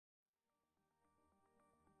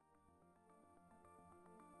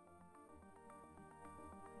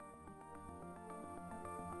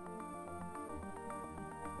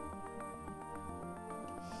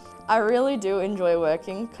I really do enjoy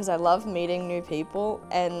working because I love meeting new people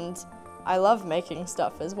and I love making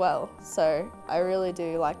stuff as well, so I really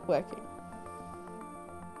do like working.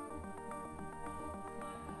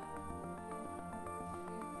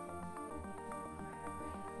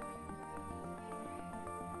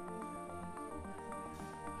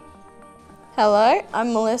 Hello,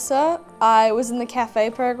 I'm Melissa. I was in the cafe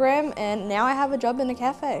program and now I have a job in a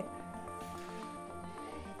cafe.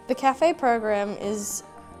 The cafe program is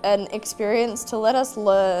an experience to let us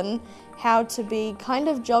learn how to be kind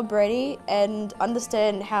of job ready and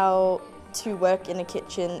understand how to work in a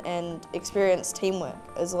kitchen and experience teamwork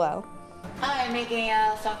as well. I'm making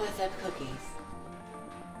chocolate chip cookies.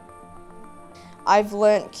 I've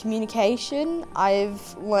learnt communication,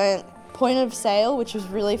 I've learnt point of sale, which was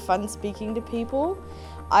really fun speaking to people.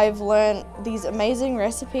 I've learnt these amazing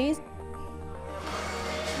recipes.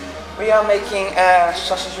 We are making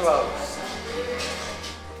sausage rolls.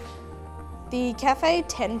 The Cafe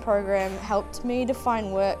 10 program helped me to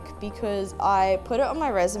find work because I put it on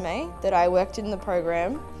my resume that I worked in the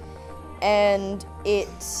program, and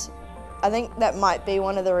I think that might be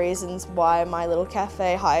one of the reasons why my little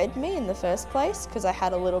cafe hired me in the first place, because I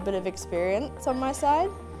had a little bit of experience on my side.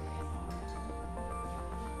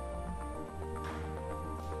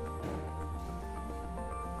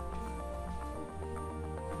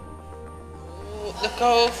 The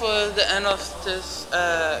goal for the end of this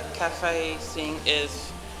cafe thing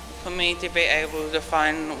is for me to be able to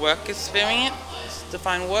find work experience, to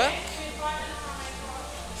find work.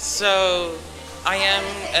 So I am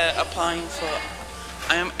applying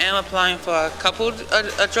for a couple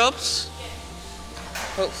of jobs.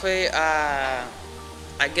 Hopefully I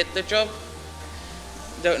get the job.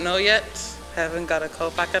 Don't know yet. Haven't got a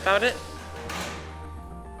call back about it.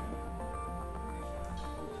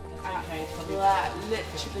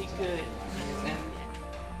 Literally good.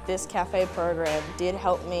 This cafe program did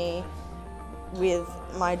help me with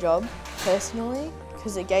my job personally,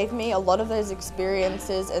 because it gave me a lot of those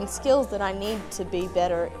experiences and skills that I need to be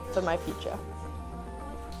better for my future.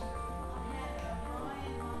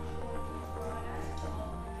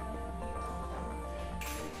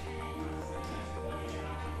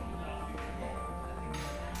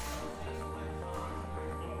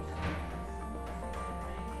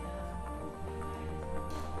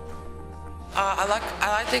 I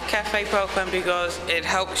like the cafe program because it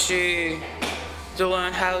helps you to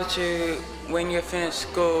learn how to, when you finish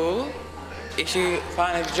school, if you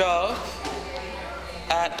find a job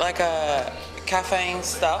at like a cafe and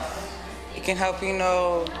stuff, it can help you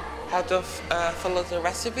know how to follow the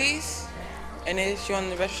recipes, and if you're on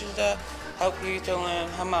the register, help you to learn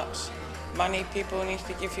how much money people need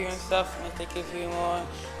to give you and stuff, and if they give you more,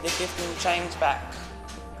 they give them change back.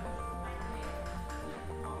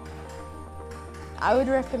 I would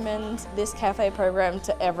recommend this cafe program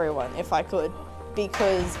to everyone if I could,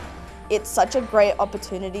 because it's such a great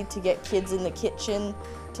opportunity to get kids in the kitchen,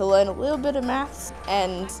 to learn a little bit of maths,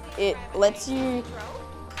 and it lets you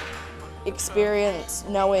experience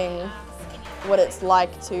knowing what it's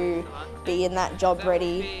like to be in that job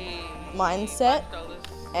ready mindset,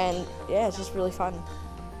 and yeah, it's just really fun.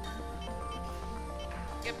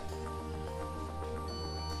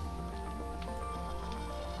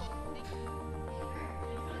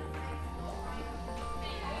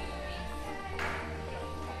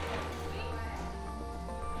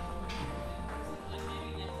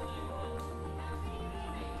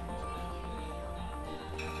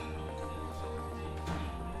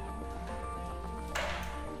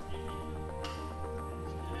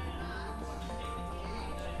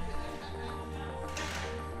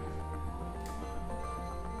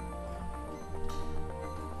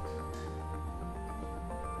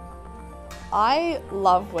 I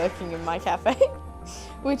love working in my cafe,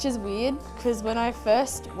 which is weird because when I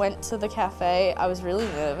first went to the cafe, I was really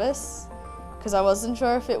nervous because I wasn't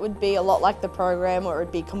sure if it would be a lot like the program or it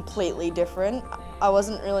would be completely different. I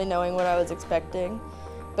wasn't really knowing what I was expecting,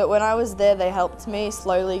 but when I was there, they helped me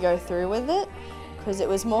slowly go through with it because it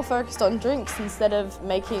was more focused on drinks instead of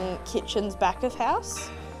making kitchens back of house.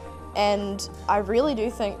 And I really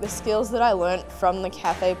do think the skills that I learnt from the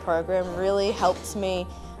cafe program really helped me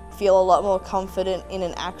feel a lot more confident in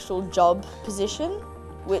an actual job position,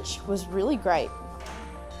 which was really great.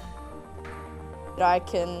 I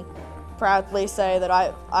can proudly say that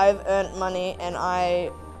I've earned money and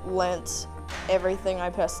I learnt everything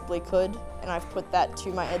I possibly could, and I've put that to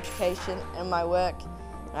my education and my work,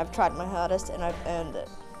 and I've tried my hardest and I've earned it.